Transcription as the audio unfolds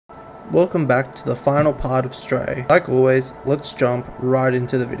welcome back to the final part of Stray. Like always, let's jump right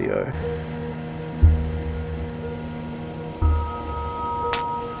into the video.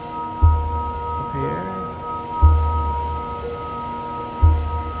 Up here.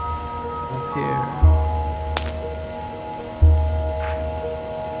 Up here.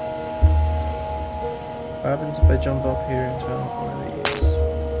 What happens if I jump up here and turn off one of these?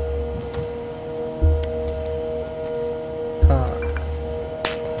 Can't.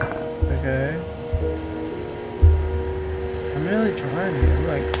 Okay. I'm really trying here.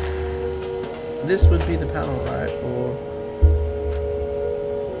 Like, this would be the panel, right? Or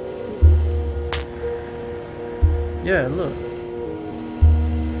yeah, look.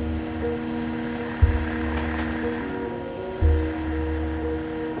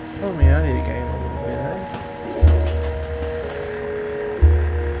 Pull me out of your game a little bit, eh?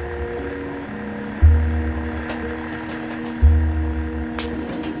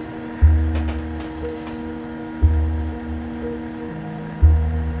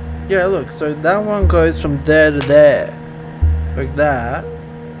 Yeah, look, so that one goes from there to there, like that.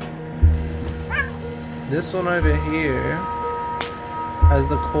 This one over here has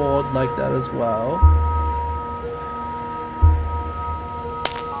the cord like that as well.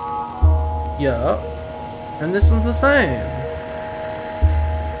 Yeah, and this one's the same.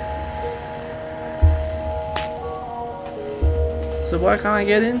 So why can't I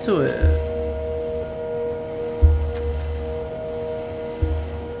get into it?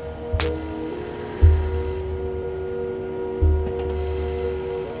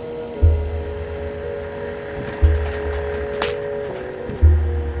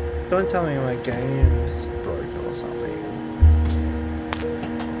 Don't tell me my game's broken or something.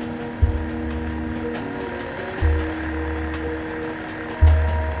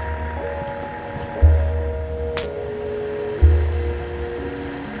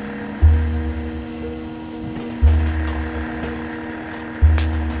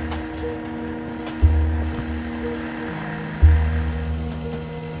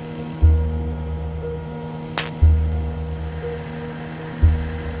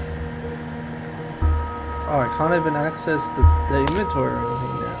 Oh, I can't even access the inventory or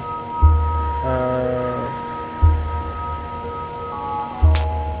anything now.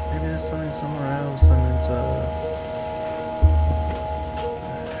 Maybe there's something somewhere else I'm meant to...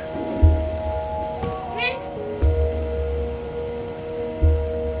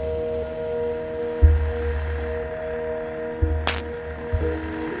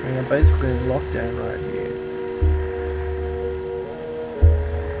 I mean, I'm basically in lockdown right here.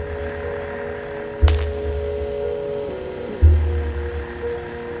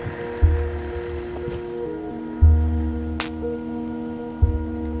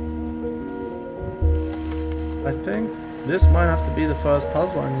 I think this might have to be the first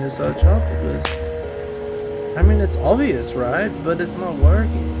puzzle I need to search up because, I mean, it's obvious, right? But it's not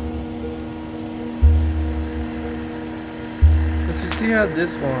working. Because you see how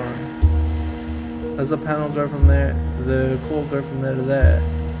this one has a panel go from there, the cord go from there to there,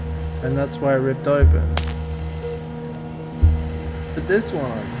 and that's why it ripped open. But this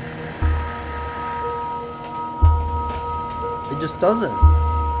one, it just doesn't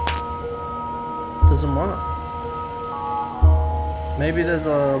want it. Maybe there's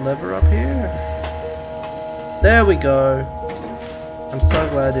a lever up here? There we go. I'm so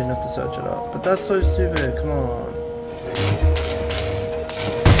glad I didn't have to search it up. But that's so stupid, come on.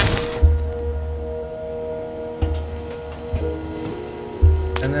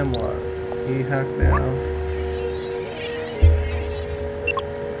 And then what? You hack now.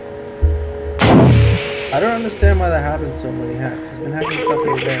 I don't understand why that happens so many hacks. He's been hacking stuff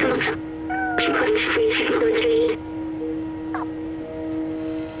all day.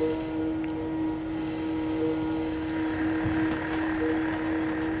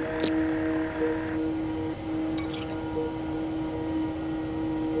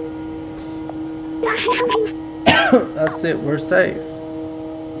 That's it, we're safe.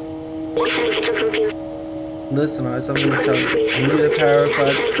 Listen, I have something to tell you. I knew the power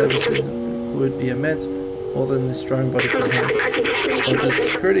required services would be immense, more than this drone body could handle. But the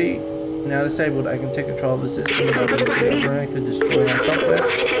security now disabled, I can take control of the system and open the server and I could destroy my software.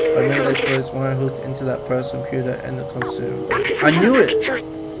 I made that choice when I hooked into that first computer and the consumable. I knew it!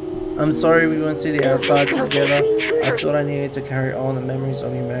 I'm sorry we went to the outside together. I thought I needed to carry on the memories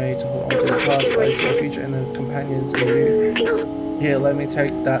of you married to hold on to the past, but I see a future in the companions in you. Here, let me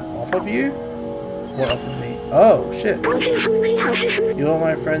take that off of you? What off of me? Oh, shit. You are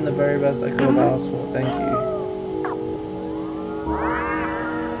my friend, the very best I could have asked for. Thank you.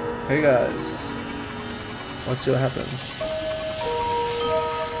 Hey guys. Let's see what happens.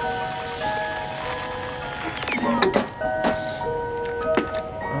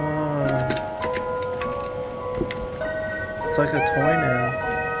 like a toy now.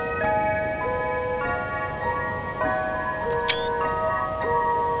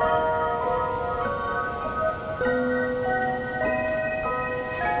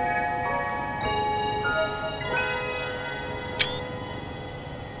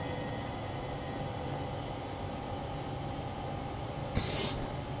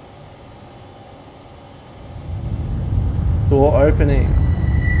 Door opening.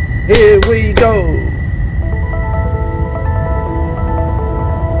 Here we go.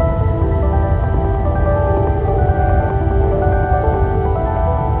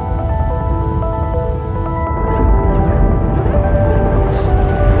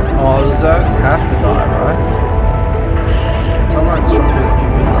 Oh, the Zergs have to die, right? Sunlight's stronger than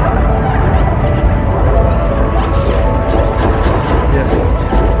UV light. Yeah.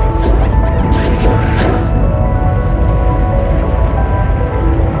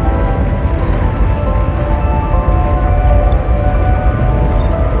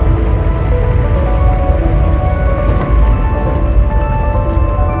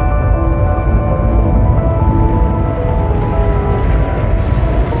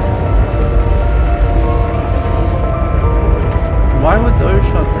 Why would those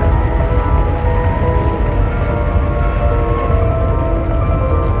shut down?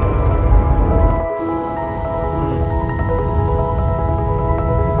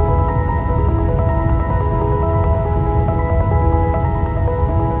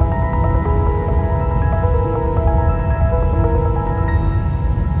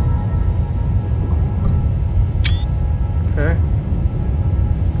 Okay.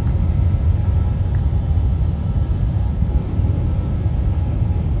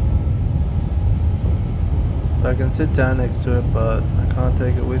 I can sit down next to it, but I can't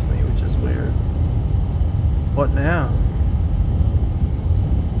take it with me, which is weird. What now?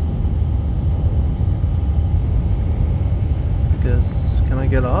 Because, can I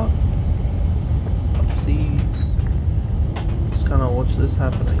get up? Upsies. Just kind of watch this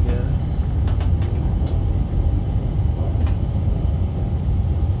happen, I guess.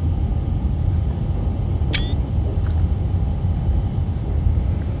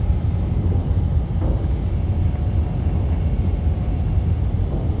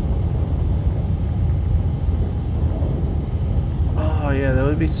 Oh yeah, there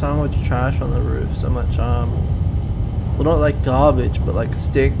would be so much trash on the roof, so much well, not like garbage, but like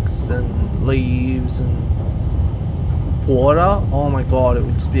sticks and leaves and water. Oh my god, it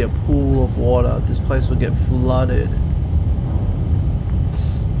would just be a pool of water. This place would get flooded.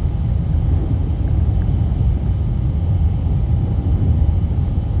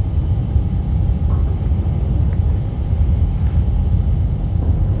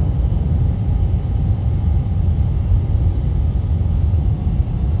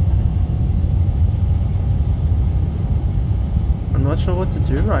 I'm not sure what to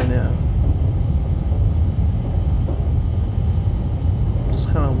do right now. Just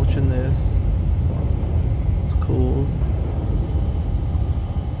kind of watching this. It's cool.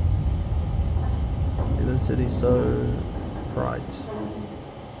 The city's so bright.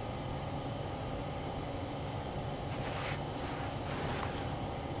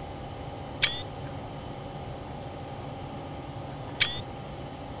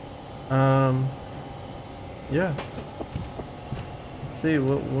 Yeah. Let's see,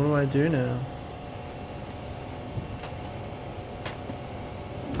 what do I do now?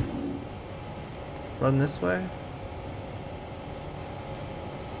 Run this way?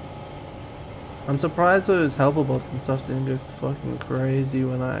 I'm surprised those helper bots and stuff didn't go fucking crazy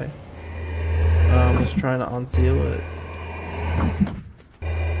when I was trying to unseal it.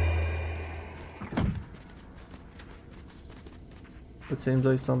 It seems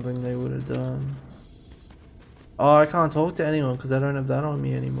like something they would have done. Oh, I can't talk to anyone because I don't have that on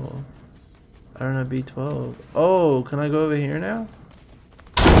me anymore. I don't have B12. Oh, can I go over here now?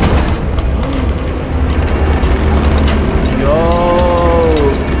 Yo!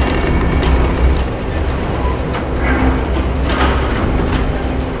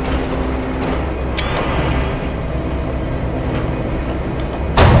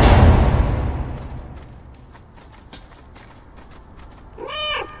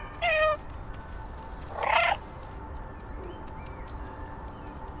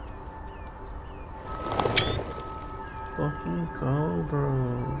 Fucking God.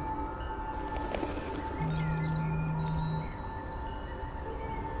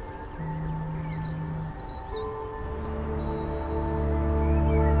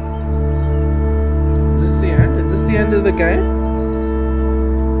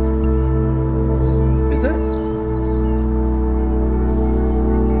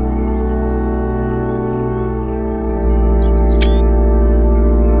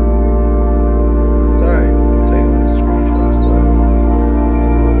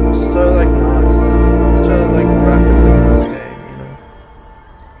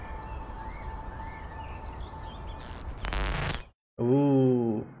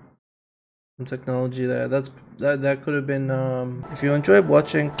 technology there. That could have been if you enjoyed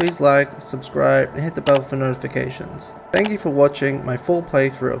watching, please like, subscribe, and hit the bell for notifications. Thank you for watching my full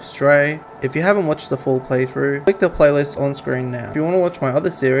playthrough of Stray. If you haven't watched the full playthrough, click the playlist on screen now. If you want to watch my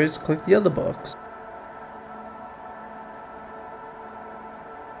other series, click the other box.